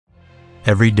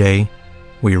Every day,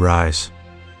 we rise,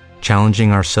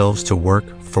 challenging ourselves to work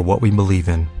for what we believe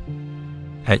in.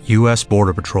 At U.S.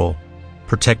 Border Patrol,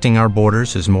 protecting our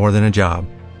borders is more than a job.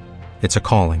 It's a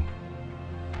calling.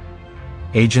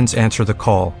 Agents answer the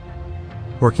call,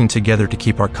 working together to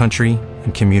keep our country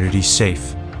and communities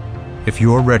safe. If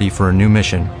you are ready for a new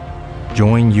mission,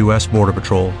 join U.S. Border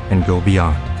Patrol and go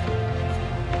beyond.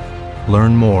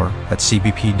 Learn more at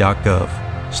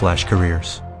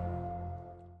cbp.gov/careers.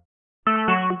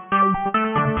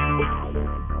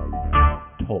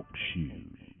 Talk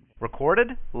shoes.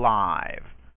 Recorded live.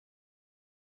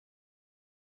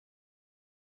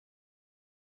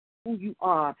 Who you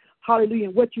are, hallelujah,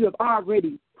 and what you have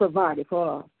already provided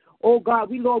for us. Oh, God,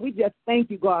 Lord, we just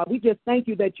thank you, God. We just thank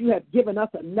you that you have given us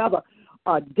another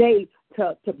day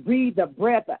to breathe the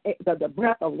breath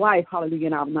of life, hallelujah,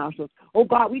 in our nostrils. Oh,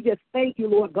 God, we just thank you,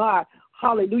 Lord God,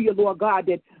 hallelujah, Lord God,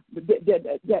 that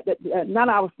none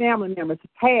of our family members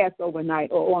passed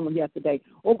overnight or on them yesterday.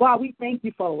 Oh, God, we thank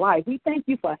you for life. We thank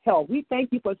you for health. We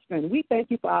thank you for strength. We thank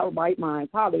you for our right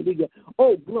minds. Hallelujah.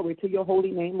 Oh, glory to your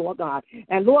holy name, Lord God.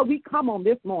 And, Lord, we come on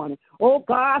this morning. Oh,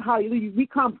 God, hallelujah. We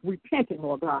come repenting,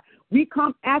 Lord God. We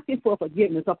come asking for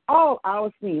forgiveness of all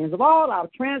our sins, of all our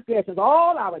transgressions,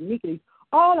 all our iniquities,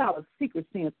 all our secret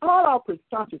sins, all our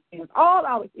presumptuous sins, all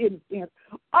our hidden sins,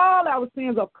 all our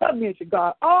sins of commission,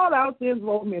 God, all our sins of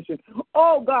omission.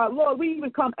 Oh, God, Lord, we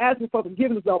even come asking for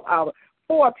forgiveness of our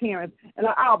foreparents and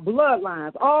our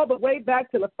bloodlines, all the way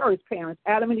back to the first parents,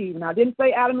 Adam and Eve. And I didn't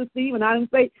say Adam and Steve, and I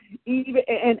didn't say Eve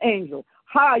and Angel.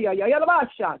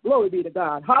 Glory be to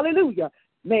God. Hallelujah.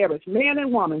 Marriage, man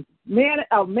and woman,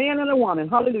 a man and a woman.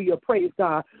 Hallelujah. Praise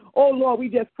God. Oh, Lord, we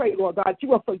just pray, Lord God, you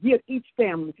will forgive each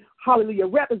family. Hallelujah.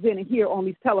 Represented here on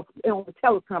these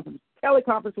teleconference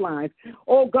lines.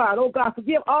 Oh, God,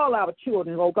 forgive all our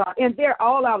children, oh, God, and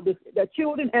all our the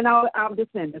children and all our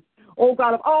descendants. Oh,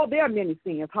 God, of all their many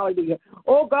sins. Hallelujah.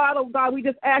 Oh, God, we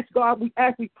just ask, God, we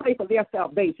pray for their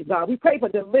salvation, God. We pray for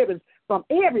deliverance from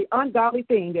every ungodly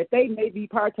thing that they may be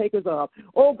partakers of.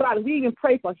 Oh, God, we even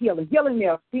pray for healing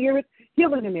their spirits,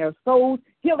 healing in their souls,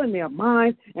 healing their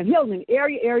minds, and healing in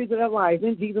areas of their lives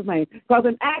in Jesus' name. Because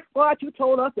in Acts, God, you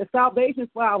told us that salvation is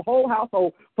for our whole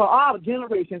household, for all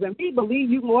generations. And we believe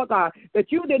you, Lord God,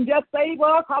 that you didn't just save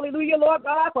us, hallelujah, Lord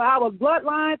God, for our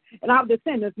bloodlines and our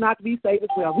descendants not to be saved as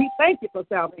well. We thank you for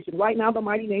salvation right now in the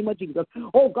mighty name of Jesus.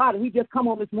 Oh, God, and we just come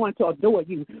on this morning to adore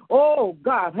you. Oh,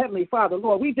 God, Heavenly Father,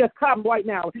 Lord, we just come right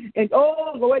now. And,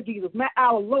 oh, Lord Jesus,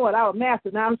 our Lord, our Master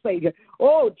and our Savior.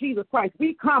 Oh, Jesus Christ,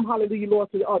 we come, hallelujah, Lord,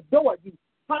 to adore you.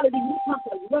 Hallelujah, we come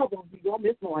to love on you on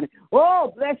this morning.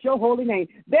 Oh, bless your holy name.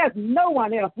 There's no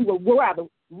one else we would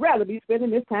rather be spending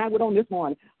this time with on this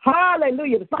morning.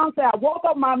 Hallelujah. The song said, I woke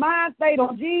up my mind, stayed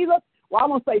on Jesus. Well, I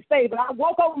won't say stay, but I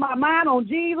woke up my mind on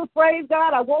Jesus. Praise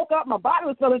God. I woke up, my body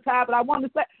was feeling tired, but I wanted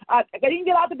to say, I didn't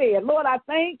get out of bed. Lord, I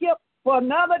thank you for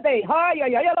another day.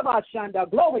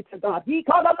 Glory to God.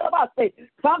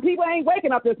 Some people ain't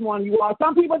waking up this morning, you are.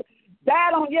 Some people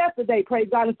died on yesterday, praise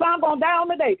God, and some going to die on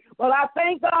the day. But I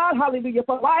thank God, hallelujah,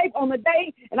 for life on the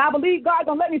day, and I believe God's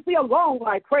going to let me see a long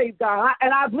life, praise God.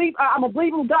 I'm a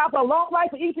believing God for a long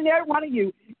life for each and every one of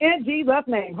you, in Jesus'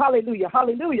 name. Hallelujah,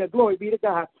 hallelujah, glory be to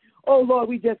God. Oh, Lord,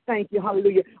 we just thank you,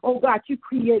 hallelujah. Oh, God, you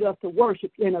created us to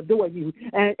worship and adore you,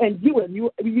 and you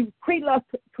created us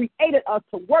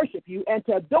to worship you and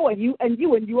to adore you, and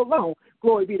you alone.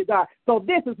 Glory be to God. So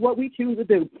this is what we choose to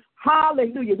do.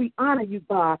 Hallelujah. We honor you,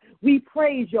 God. We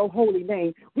praise your holy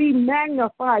name. We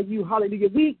magnify you. Hallelujah.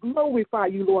 We glorify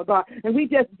you, Lord God. And we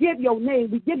just give your name.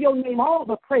 We give your name all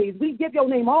the praise. We give your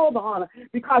name all the honor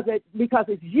because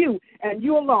it's you and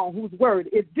you alone whose word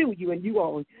is due you and you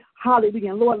only. Hallelujah.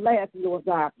 And Lord, lastly, Lord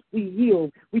God, we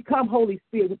yield. We come, Holy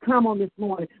Spirit. We come on this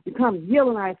morning. We come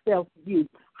yielding ourselves to you.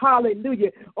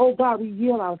 Hallelujah. Oh, God, we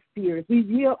yield our spirits. We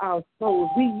yield our souls.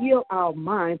 We yield our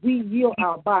minds. We yield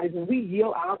our bodies, and we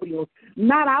yield our wills.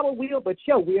 Not our will, but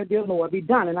your will, dear Lord, be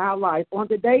done in our life on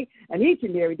today and each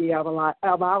and every day of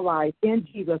our life. In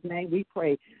Jesus' name we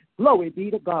pray. Glory be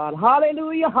to God.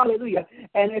 Hallelujah, hallelujah.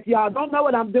 And if y'all don't know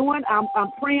what I'm doing, I'm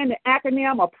praying the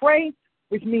acronym of PRAY,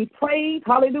 which means praise,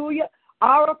 hallelujah,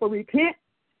 R for repent,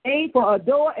 A for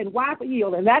adore, and Y for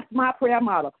yield. And that's my prayer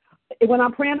motto. When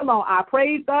I'm praying alone, I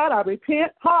praise God, I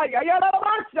repent. Hey,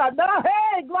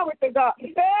 glory to God.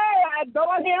 Hey, I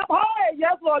adore him. Hey,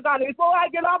 yes, Lord God. Before I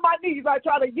get on my knees, I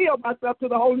try to yield myself to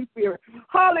the Holy Spirit.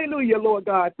 Hallelujah, Lord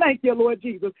God. Thank you, Lord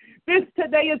Jesus. This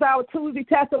today is our Tuesday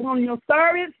testimonial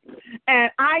service, and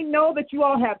I know that you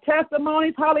all have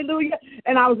testimonies. Hallelujah.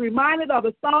 And I was reminded of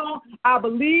the song, I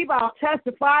believe I'll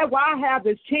testify why I have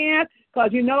this chance,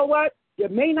 because you know what? You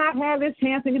may not have this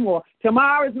chance anymore.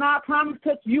 Tomorrow is not promised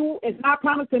to you. It's not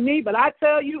promised to me. But I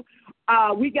tell you,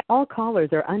 we got all callers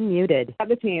are unmuted. Have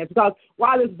the chance because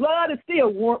while His blood is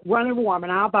still running warm in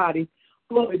our bodies,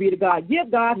 glory be to God.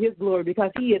 Give God His glory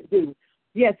because He is due.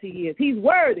 Yes, He is. He's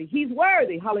worthy. He's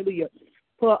worthy. Hallelujah.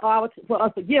 For us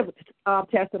to give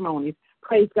testimonies.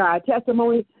 Praise God.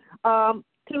 Testimony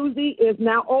Tuesday is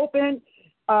now open.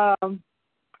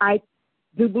 I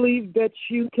do believe that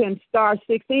you can star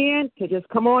 6 in to just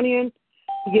come on in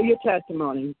to give your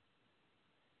testimony.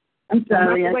 I'm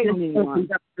sorry, I just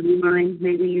opened up the line.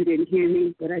 Maybe you didn't hear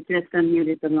me, but I just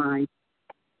unmuted the line.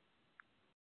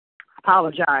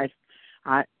 Apologize.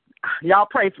 Y'all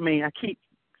pray for me. I keep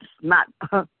not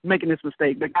making this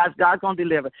mistake, but God's going to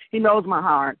deliver. He knows my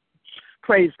heart.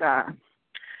 Praise God.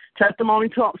 Testimony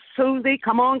Tuesday.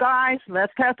 Come on, guys.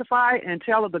 Let's testify and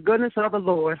tell of the goodness of the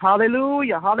Lord.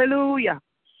 Hallelujah. Hallelujah.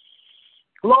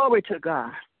 Glory to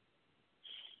God.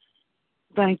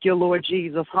 Thank you, Lord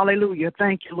Jesus. Hallelujah.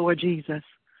 Thank you, Lord Jesus.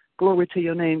 Glory to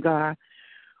your name, God.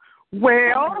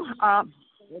 Well,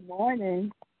 good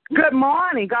morning. Good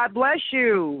morning. God bless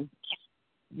you.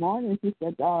 Morning,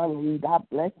 Sister Darlene. God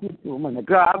bless you too, Mother.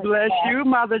 God bless you,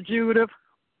 Mother Judith.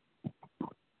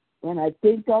 When I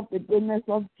think of the goodness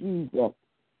of Jesus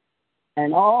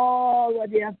and all that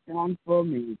He has done for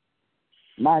me,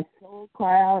 my soul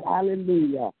cry out,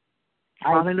 hallelujah.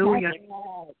 Hallelujah. I thank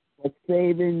God for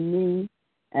saving me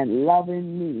and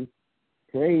loving me.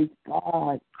 Praise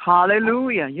God.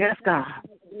 Hallelujah. Yes, God.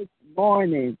 This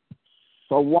morning,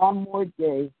 for one more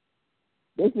day.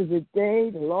 This is a day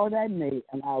the Lord had made,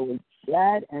 and I was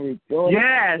glad and rejoiced.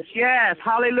 Yes, yes.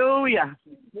 Hallelujah.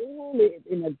 Truly, it's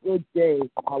been a good day.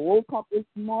 I woke up this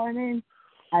morning,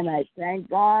 and I thank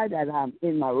God that I'm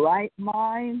in my right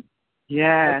mind.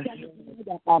 Yes. I thank God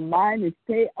that my mind is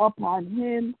stayed up on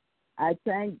Him. I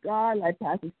thank God, like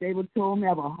Pastor Stable told me, I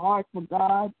have a heart for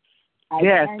God.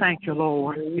 Yes, thank you,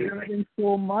 Lord. He loves Him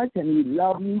so much, and He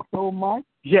loves me so much.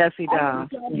 Yes, He does. I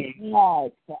thank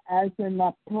God for answering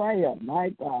my prayer, my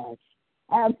God.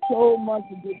 I have so much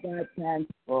to give God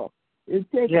thanks for. It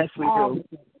takes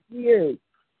years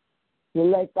to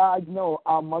let God know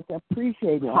how much I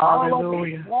appreciate Him.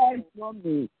 Hallelujah. For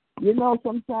me. You know,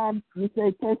 sometimes you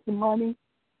say testimony,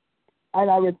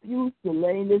 and I refuse to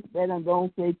lay in this bed and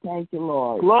don't say thank you,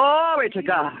 Lord. Glory to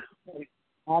God.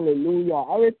 Hallelujah.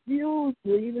 I refuse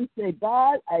to even say,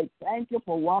 God, I thank you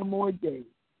for one more day.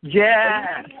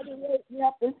 Yes. He had to wake me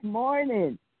up this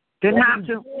morning. Didn't have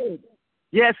to.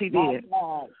 Yes, He did.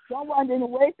 Someone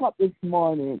didn't wake up this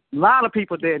morning. A lot of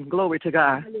people didn't. Glory to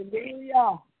God.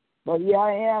 Hallelujah. But here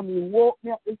I am. He woke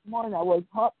me up this morning. I was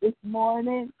up this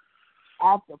morning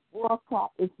after 4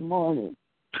 o'clock this morning.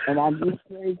 And I'm just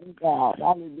praising God.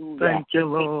 Hallelujah. Thank you,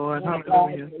 Lord.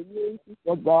 Hallelujah.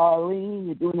 Sister Darlene,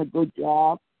 you're doing a good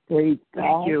job. Praise God.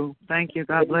 Thank you. Thank you.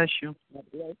 God bless you. God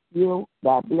bless you.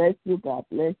 God bless you. God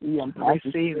bless you. I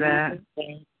receive that.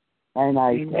 And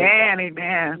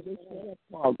Amen.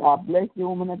 God bless you,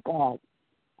 woman of God.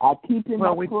 I keep in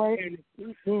my prayer.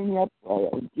 Keep in your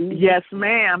prayer. Yes,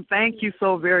 ma'am. Thank you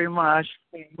so very much.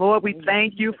 Lord, we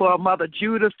thank you for Mother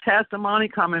Judith's testimony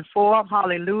coming forth.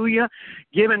 Hallelujah.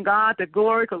 Giving God the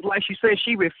glory because, like she said,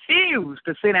 she refused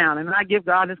to sit down. And I give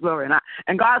God His glory.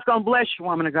 And God's going to bless you,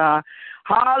 woman of God.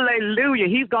 Hallelujah.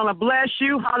 He's going to bless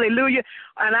you. Hallelujah.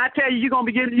 And I tell you, you're going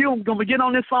to be getting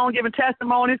on this phone giving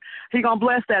testimonies. He's going to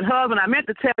bless that husband. I meant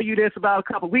to tell you this about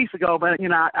a couple of weeks ago, but,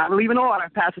 I believe in order.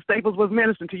 Pastor Staples was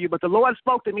ministering to you, but the Lord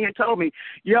spoke to me and told me,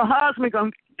 your husband is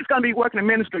going to be working in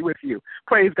ministry with you.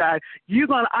 Praise God.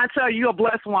 I tell you, you're a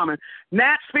blessed woman,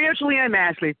 not spiritually and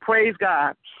naturally. Praise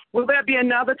God. Will there be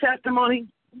another testimony?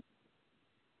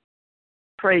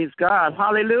 Praise God.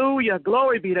 Hallelujah.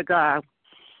 Glory be to God.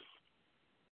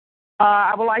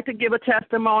 I would like to give a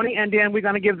testimony, and then we're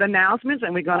going to give the announcements,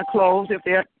 and we're going to close if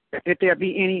there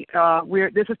be any.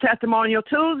 This is Testimonial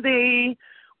Tuesday.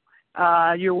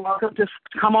 You're welcome to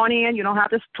come on in. You don't have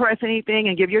to press anything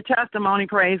and give your testimony.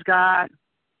 Praise God.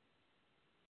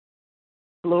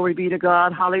 Glory be to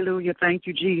God. Hallelujah. Thank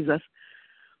you, Jesus.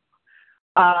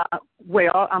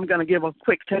 Well, I'm going to give a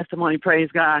quick testimony. Praise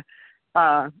God.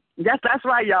 That's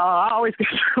right, y'all. I always get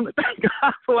to thank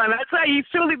God for it. And I tell you, He's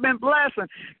truly been blessing.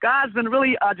 God's been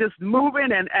really just moving,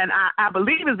 and I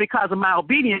believe it's because of my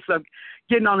obedience of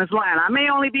getting on this line. I may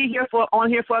only be on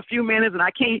here for a few minutes, and I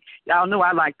can't. Y'all know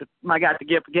I got to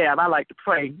give gab. I like to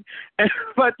pray,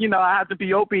 but I have to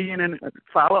be obedient and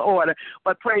follow order.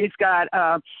 But praise God.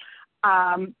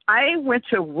 I went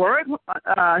to work.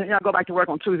 I go back to work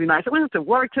on Tuesday night. So I went to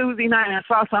work Tuesday night, and I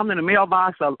saw something in the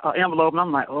mailbox, an envelope, and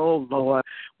I'm like, oh, Lord,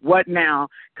 what now?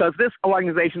 Because this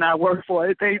organization I work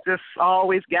for, they just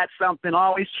always got something,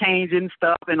 always changing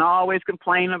stuff, and always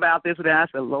complaining about this and that. I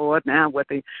said, Lord, now what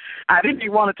I didn't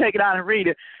even want to take it out and read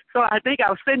it. So I think I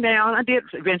was sitting down. I did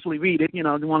eventually read it,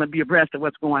 to want to be abreast of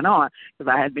what's going on, because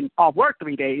I had been off work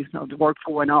 3 days, to work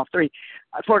 4 and off 3,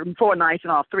 4 nights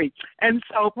and off 3. And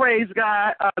so, praise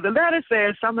God, the letter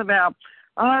says something about,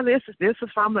 this is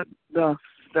from the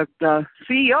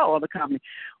CEO of the company.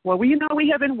 Well, we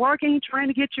have been working, trying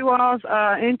to get you all's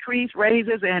increased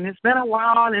raises, and it's been a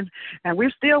while, and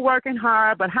we're still working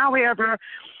hard. But however,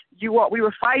 we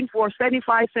were fighting for a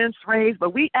 75-cent raise,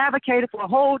 but we advocated for a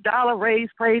whole $1 raise,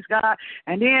 praise God.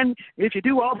 And then if you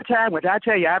do overtime, which I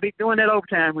tell you, I be doing that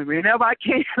overtime. Whenever I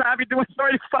can, I be doing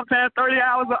 30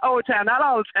 hours of overtime. Not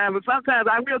all the time, but sometimes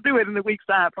I will do it in the week's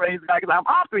time, praise God, because I'm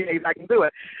off 3 days. I can do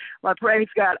it. But praise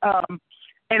God.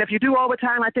 And if you do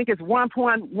overtime, I think it's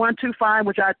 1.125,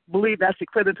 which I believe that's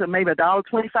equivalent to maybe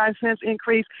 $1.25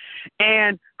 increase.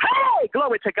 And hey,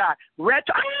 glory to God.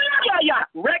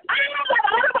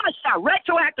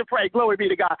 Retroactive praise, glory be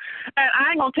to God. And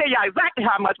I ain't going to tell you exactly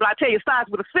how much, but I tell you it starts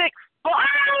with a 6. Oh,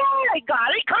 God.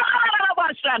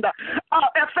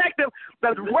 Effective,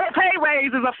 the pay raise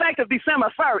is effective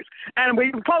December 1st. And we're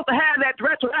supposed to have that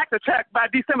retroactive check by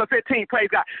December 15th, praise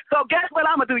God. So guess what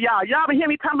I'm going to do, y'all? Y'all been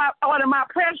hearing me talking about ordering my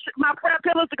prayer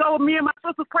pillows to go with me and my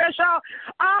sister's prayer shawl?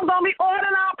 I'm going to be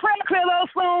ordering our prayer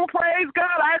pillows soon, praise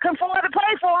God. I can afford to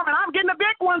pay for them, and I'm getting the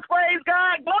big ones, praise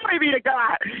God. Glory be to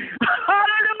God.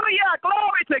 Hallelujah.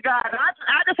 Glory to God.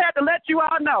 I just had to let you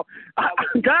all know.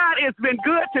 God has been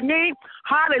good to me.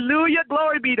 Hallelujah.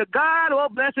 Glory be to God. Oh,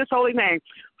 bless his holy name.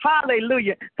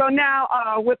 Hallelujah. So now,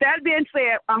 with that being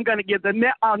said, I'm going to give the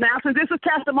announcement. This is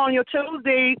Testimonial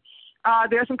Tuesday.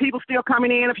 There's some people still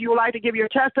coming in. If you would like to give your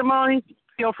testimony,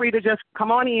 feel free to just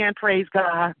come on in. Praise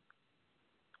God.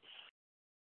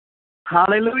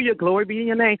 Hallelujah. Glory be in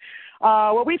your name.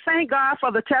 Well, we thank God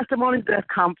for the testimonies that have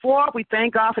come forth. We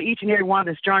thank God for each and every one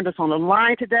that's joined us on the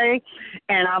line today.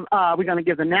 And we're going to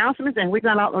give the announcements, and we're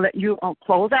going to let you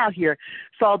close out here.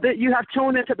 So that you have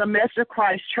tuned into the Message of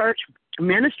Christ Church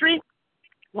Ministry,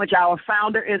 which our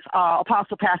founder is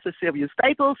Apostle Pastor Sylvia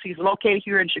Staples. He's located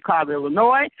here in Chicago,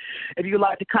 Illinois. If you'd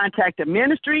like to contact the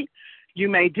ministry, you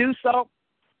may do so.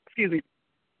 Excuse me.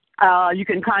 You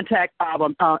can contact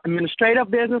our administrative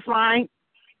business line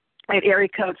at area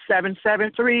code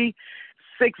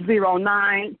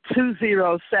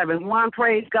 773-609-2071.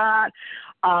 Praise God.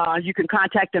 You can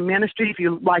contact the ministry if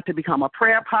you'd like to become a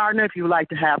prayer partner. If you'd like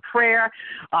to have prayer,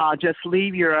 just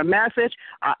leave your message.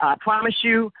 I promise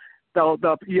you,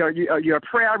 your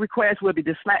prayer request will be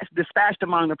dispatched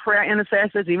among the prayer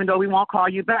intercessors, even though we won't call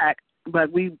you back.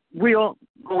 But we will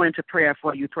go into prayer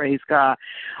for you. Praise God.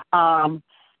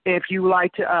 If you would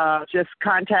like to just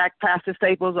contact Pastor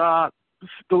Staples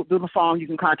through the phone, you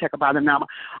can contact her by the number.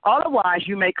 Otherwise,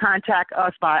 you may contact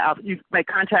us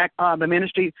the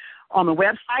ministry on the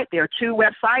website. There are 2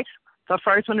 websites. The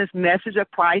first one is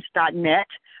messageofchrist.net,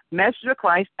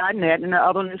 messageofchrist.net, and the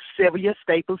other one is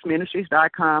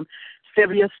SylviaStaplesMinistries.com.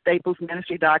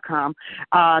 SylviaStaplesMinistry.com.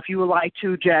 If you would like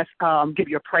to just give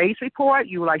your praise report,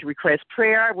 you would like to request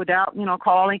prayer without,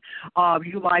 calling, if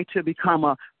you would like to become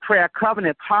a prayer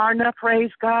covenant partner,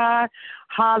 praise God.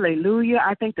 Hallelujah.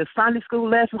 I think the Sunday school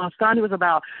lesson on Sunday was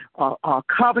about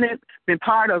covenant, been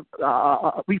part of,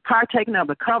 we partaken of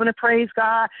the covenant, praise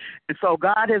God. And so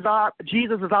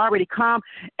Jesus has already come,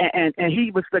 and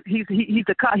he was he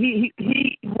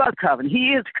was covenant.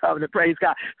 He is the covenant, praise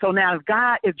God. So now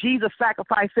if Jesus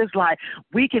sacrificed his life,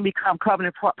 we can become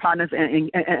covenant partners and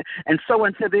so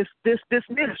into this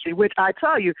ministry, which I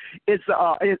tell you is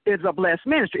a blessed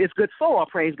ministry. It's good soil,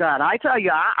 praise God. I tell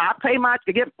you, I pay my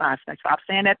stop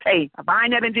saying that pay. I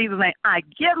bind that in Jesus' name. I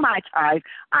give my tithe.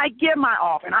 I give my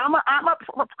offering. I'm a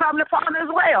covenant partner as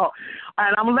well.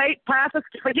 And I'm late, Pastor.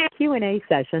 Forgive. Q&A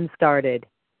session started.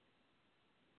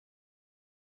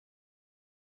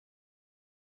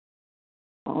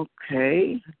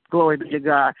 Okay. Glory be to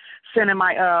God. Sending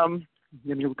my I'm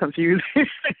confused.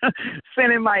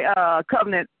 Sending my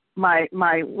covenant. My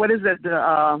what is it?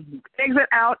 The exit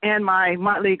out and my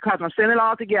monthly covenant. I'm sending it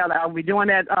all together. I'll be doing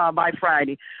that by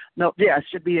Friday. No, yes, yeah,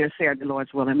 should be there Saturday,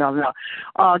 Lord's willing. No.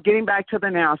 Getting back to the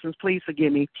announcements, please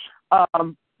forgive me.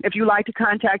 If you like to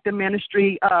contact the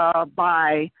ministry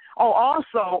also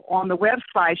on the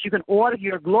website, you can order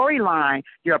your glory line,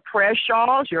 your prayer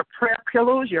shawls, your prayer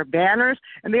pillows, your banners,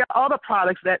 and there are other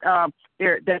products that's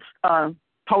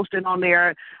posted on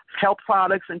there, health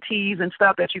products and teas and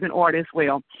stuff that you can order as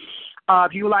well.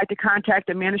 If you would like to contact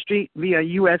the ministry via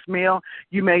U.S. mail,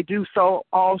 you may do so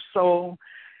also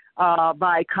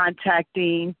by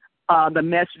contacting the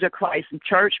Message of Christ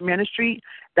Church Ministry.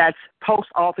 That's Post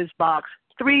Office Box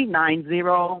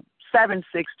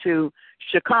 390762,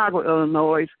 Chicago,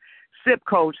 Illinois, zip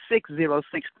code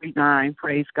 60639.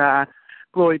 Praise God.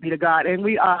 Glory be to God. And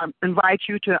we invite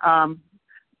you to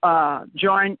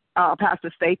join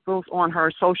Pastor Staples on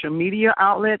her social media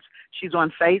outlets. She's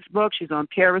on Facebook. She's on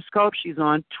Periscope. She's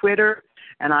on Twitter.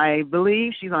 And I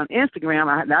believe she's on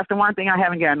Instagram. That's the one thing I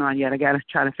haven't gotten on yet. I got to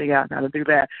try to figure out how to do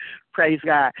that. Praise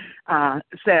God.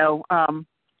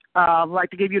 I'd like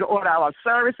to give you the order of our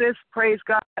services. Praise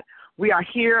God. We are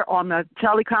here on the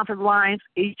teleconference lines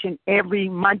each and every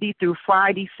Monday through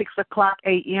Friday, 6 o'clock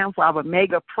a.m. for our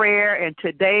mega prayer. And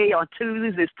today on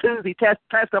Tuesdays is Tuesday,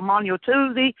 Testimonial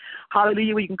Tuesday.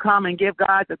 Hallelujah. We can come and give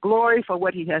God the glory for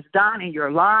what he has done in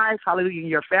your lives. Hallelujah. In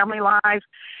your family lives.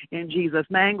 In Jesus'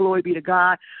 name, glory be to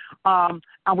God. And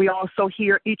we also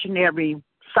here each and every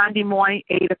Sunday morning,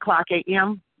 8 o'clock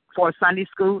a.m. for Sunday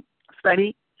school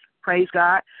study. Praise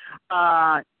God.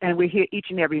 And we're here each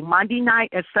and every Monday night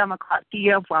at 7 o'clock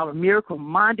p.m. for our Miracle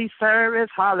Monday service.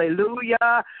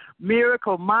 Hallelujah.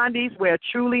 Miracle Mondays, where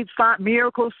truly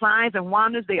miracles, signs, and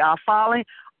wonders, they are following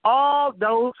all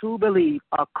those who believe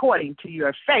according to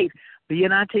your faith be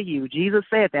it unto you. Jesus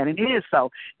said that, and it is so.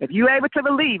 If you're able to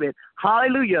believe it,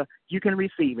 hallelujah, you can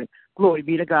receive it. Glory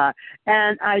be to God.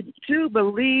 And I do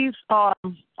believe,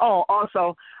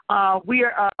 we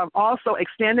are also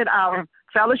extended our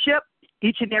fellowship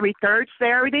each and every third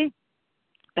Saturday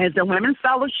as the Women's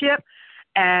Fellowship,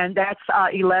 and that's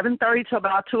 11:30 to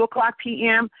about 2 o'clock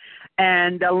p.m.,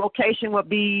 and the location will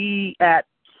be at,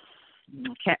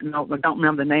 I don't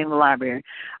remember the name of the library,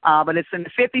 but it's in the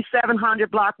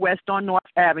 5700 block West on North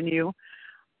Avenue,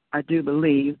 I do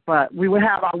believe. But we will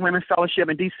have our Women's Fellowship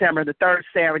in December, the third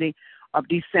Saturday of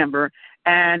December,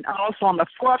 and also on the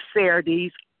fourth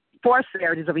Saturdays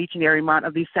of each and every month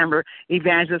of December,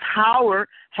 Evangelist Howard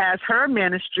has her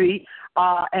ministry,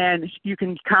 and you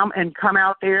can come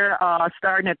out there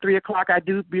starting at 3 o'clock, I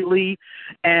do believe,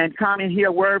 and come and hear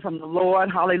a word from the Lord,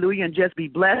 hallelujah, and just be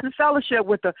blessed and fellowship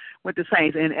with the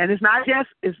saints. And it's not just,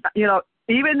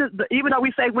 even though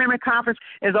we say women conference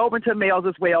is open to males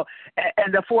as well,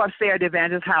 and the fourth Saturday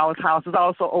Evangelist Howard's house is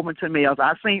also open to males.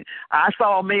 I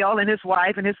saw a male and his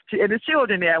wife and his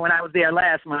children there when I was there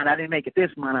last month. I didn't make it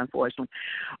this month, unfortunately.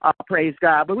 Praise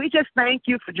God. But we just thank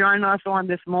you for joining us on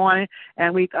this morning,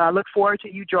 and we look forward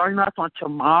to you joining us on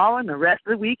tomorrow and the rest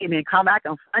of the week, and then come back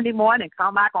on Sunday morning and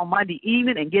come back on Monday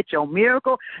evening and get your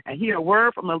miracle and hear a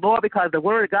word from the Lord, because the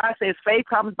word of God says faith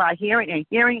comes by hearing, and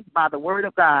hearing by the word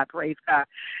of God. Praise God.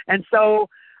 And so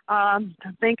I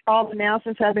think all the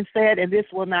announcements have been said, and this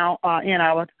will now end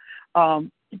our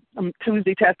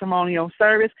Tuesday testimonial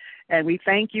service. And we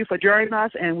thank you for joining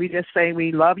us, and we just say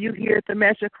we love you here at the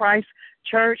Message of Christ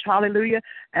Church. Hallelujah.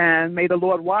 And may the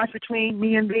Lord watch between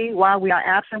me and thee while we are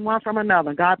absent one from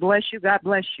another. God bless you. God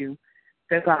bless you.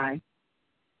 Goodbye.